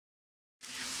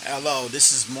Hello,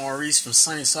 this is Maurice from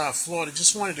Sunnyside, Florida.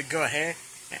 Just wanted to go ahead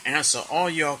and answer all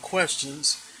your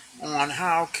questions on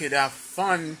how could I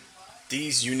fund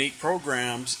these unique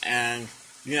programs. And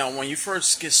when you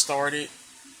first get started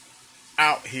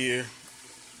out here,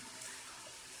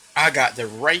 I got the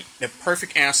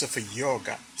perfect answer for your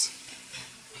guys.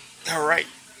 All right,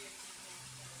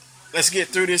 let's get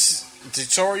through this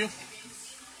tutorial,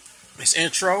 this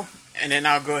intro, and then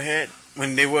I'll go ahead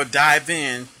when they will dive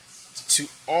in to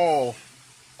all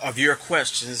of your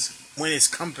questions when it's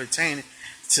come pertaining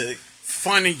to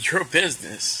funding your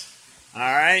business. All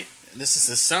right, this is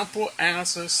a simple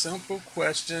answer, simple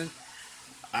question.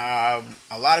 A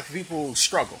lot of people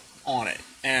struggle on it,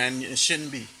 and it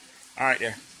shouldn't be. All right,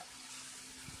 there.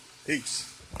 Peace.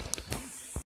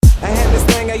 I had this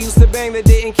thing I used to bang that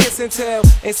didn't kiss and tell.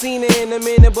 Ain't seen it in a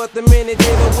minute, but the minute did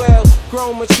it well.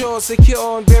 Grown, mature,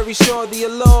 secure, and very sure the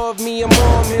allure of me and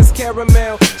mom is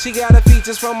caramel. She got her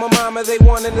features from my mama, they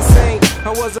wanted the same.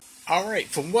 All right,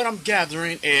 from what I'm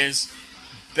gathering is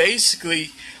basically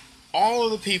all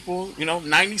of the people,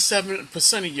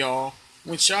 97% of y'all,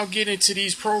 once y'all get into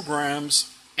these programs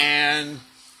and,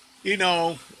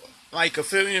 like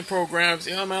affiliate programs,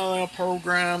 MLM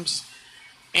programs,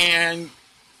 and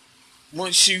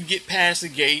once you get past the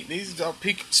gate, these are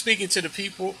speaking to the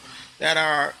people that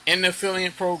are in the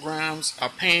affiliate programs, are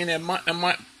paying their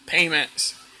month-to-month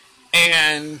payments,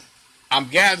 and I'm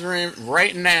gathering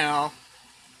right now,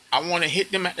 I want to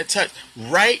hit them at the touch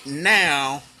right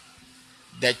now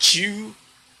that you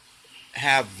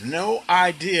have no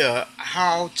idea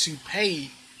how to pay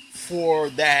for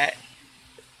that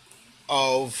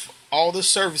of all the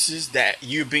services that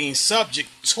you're being subject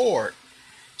toward.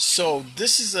 So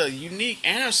this is a unique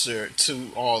answer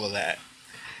to all of that.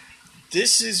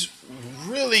 This is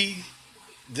really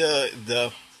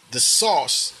the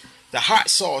sauce, the hot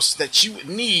sauce that you would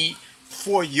need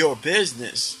for your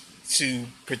business to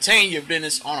pertain your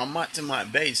business on a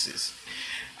month-to-month basis.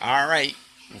 All right.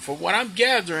 For what I'm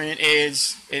gathering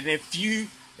is, and if you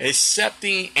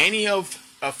accepting any of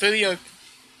affiliate,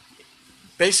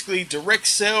 basically direct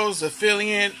sales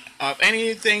affiliate of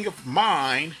anything of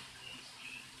mine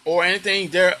or anything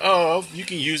thereof, you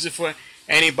can use it for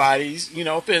anybody's,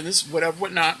 business, whatever,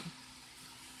 whatnot.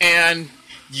 And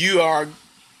you are,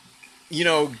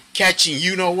 catching,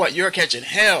 you're catching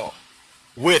hell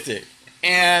with it.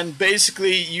 And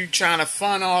basically, you trying to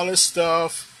fund all this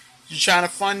stuff. You're trying to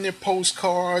fund their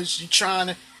postcards. You're trying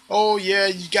to, oh yeah,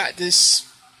 you got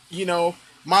this,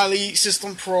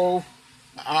 myleadsystempro.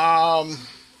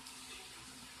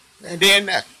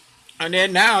 And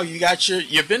then now you got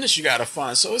your business you got to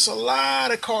fund. So it's a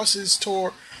lot of costs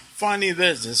toward funding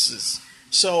businesses.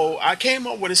 So I came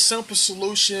up with a simple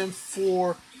solution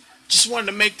for, just wanted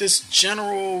to make this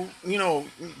general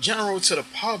to the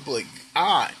public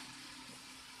eye.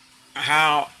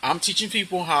 How I'm teaching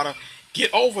people how to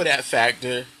get over that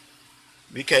factor,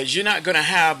 because you're not going to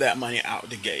have that money out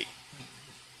the gate.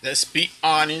 Let's be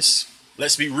honest.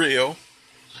 Let's be real.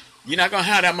 You're not going to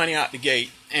have that money out the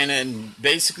gate. And then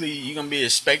basically you're going to be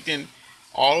expecting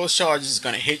all those charges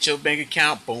going to hit your bank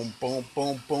account. Boom, boom,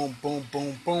 boom, boom, boom,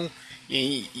 boom, boom.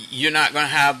 You're not going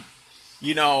to have,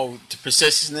 the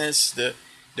persistence, the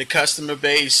customer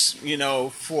base,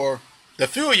 for the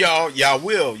few of y'all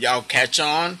will. Y'all catch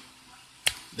on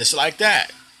just like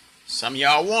that. Some of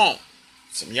y'all won't.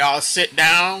 Some of y'all sit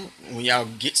down when y'all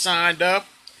get signed up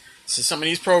to some of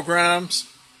these programs.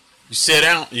 You sit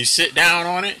down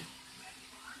on it.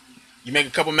 You make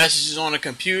a couple messages on the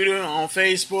computer, on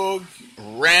Facebook,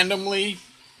 randomly,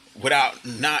 without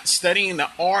not studying the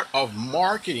art of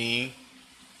marketing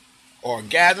or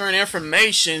gathering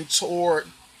information toward,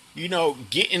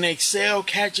 getting a sale,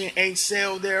 catching a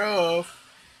sale thereof,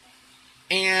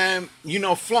 and,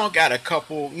 flunk out a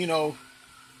couple,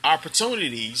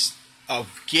 opportunities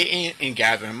of getting and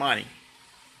gathering money.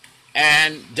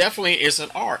 And definitely it's an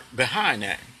art behind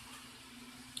that.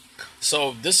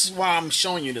 So this is why I'm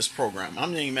showing you this program. I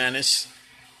mean, man, it's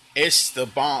the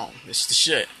bomb. It's the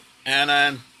shit.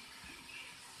 And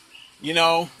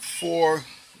for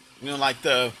like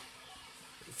the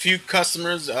few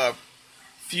customers,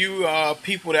 few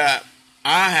people that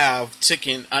I have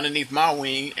taken underneath my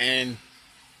wing, and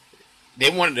they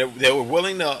were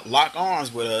willing to lock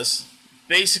arms with us.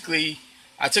 Basically,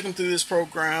 I took them through this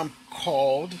program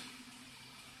called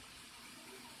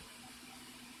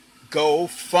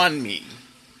GoFundMe.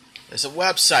 It's a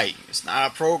website. It's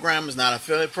not a program. It's not an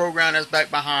affiliate program that's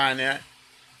back behind that.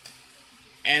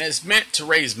 And it's meant to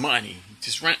raise money.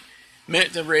 Just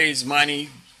meant to raise money.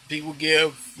 People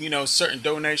give, certain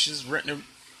donations,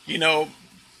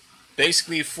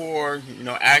 basically for,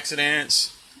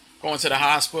 accidents, going to the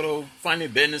hospital,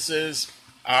 funding businesses.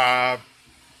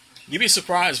 You'd be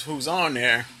surprised who's on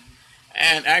there,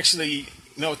 and actually,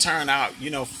 turn out,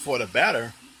 for the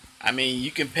better. I mean,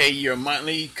 you can pay your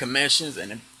monthly commissions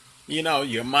and,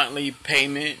 your monthly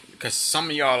payment, because some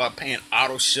of y'all are paying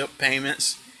auto ship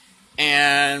payments.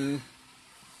 And,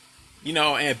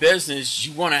 in business,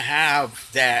 you want to have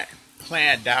that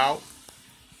planned out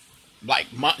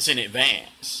like months in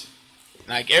advance.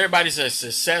 Like, everybody's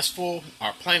successful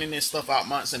are planning this stuff out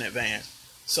months in advance.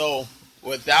 So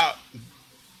without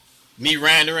me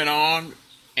randering on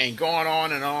and going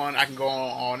on and on, I can go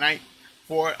on all night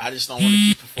for it. I just don't want to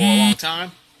keep it for a long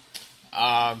time.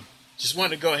 Just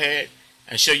wanted to go ahead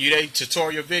and show you that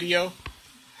tutorial video.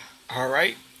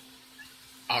 Alright,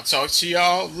 I'll talk to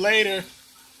y'all later.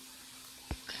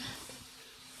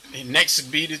 And next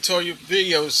will be the tutorial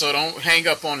video, so don't hang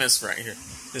up on this right here.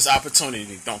 This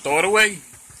opportunity. Don't throw it away.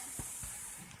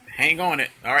 Hang on it.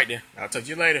 Alright then, I'll talk to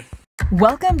you later.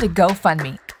 Welcome to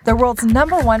GoFundMe, the world's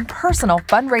 #1 personal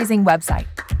fundraising website.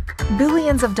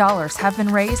 Billions of dollars have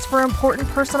been raised for important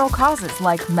personal causes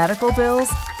like medical bills,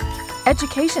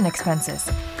 education expenses,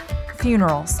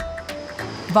 funerals,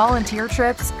 volunteer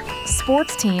trips,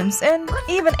 sports teams, and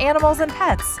even animals and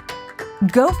pets.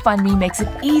 GoFundMe makes it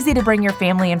easy to bring your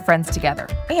family and friends together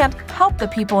and help the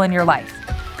people in your life.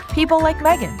 People like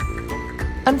Megan.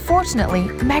 Unfortunately,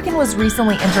 Megan was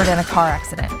recently injured in a car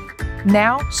accident.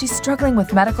 Now, she's struggling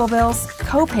with medical bills,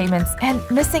 co-payments, and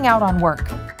missing out on work.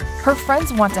 Her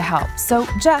friends want to help, so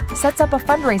Jeff sets up a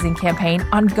fundraising campaign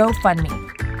on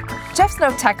GoFundMe. Jeff's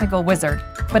no technical wizard,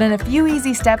 but in a few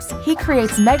easy steps, he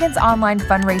creates Megan's online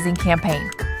fundraising campaign.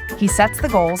 He sets the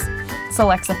goals,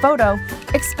 selects a photo,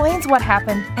 explains what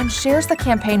happened, and shares the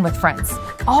campaign with friends,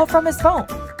 all from his phone.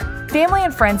 Family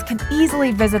and friends can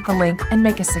easily visit the link and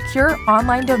make a secure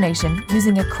online donation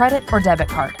using a credit or debit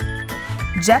card.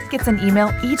 Jeff gets an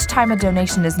email each time a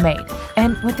donation is made,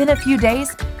 and within a few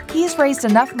days, he's raised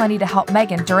enough money to help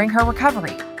Megan during her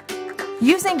recovery.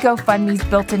 Using GoFundMe's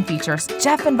built-in features,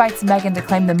 Jeff invites Megan to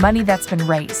claim the money that's been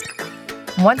raised.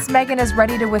 Once Megan is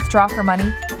ready to withdraw her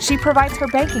money, she provides her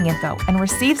banking info and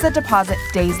receives the deposit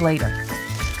days later.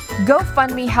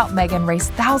 GoFundMe helped Megan raise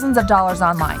thousands of dollars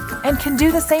online and can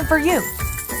do the same for you.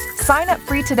 Sign up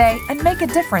free today and make a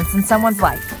difference in someone's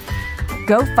life.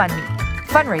 GoFundMe,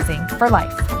 fundraising for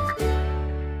life.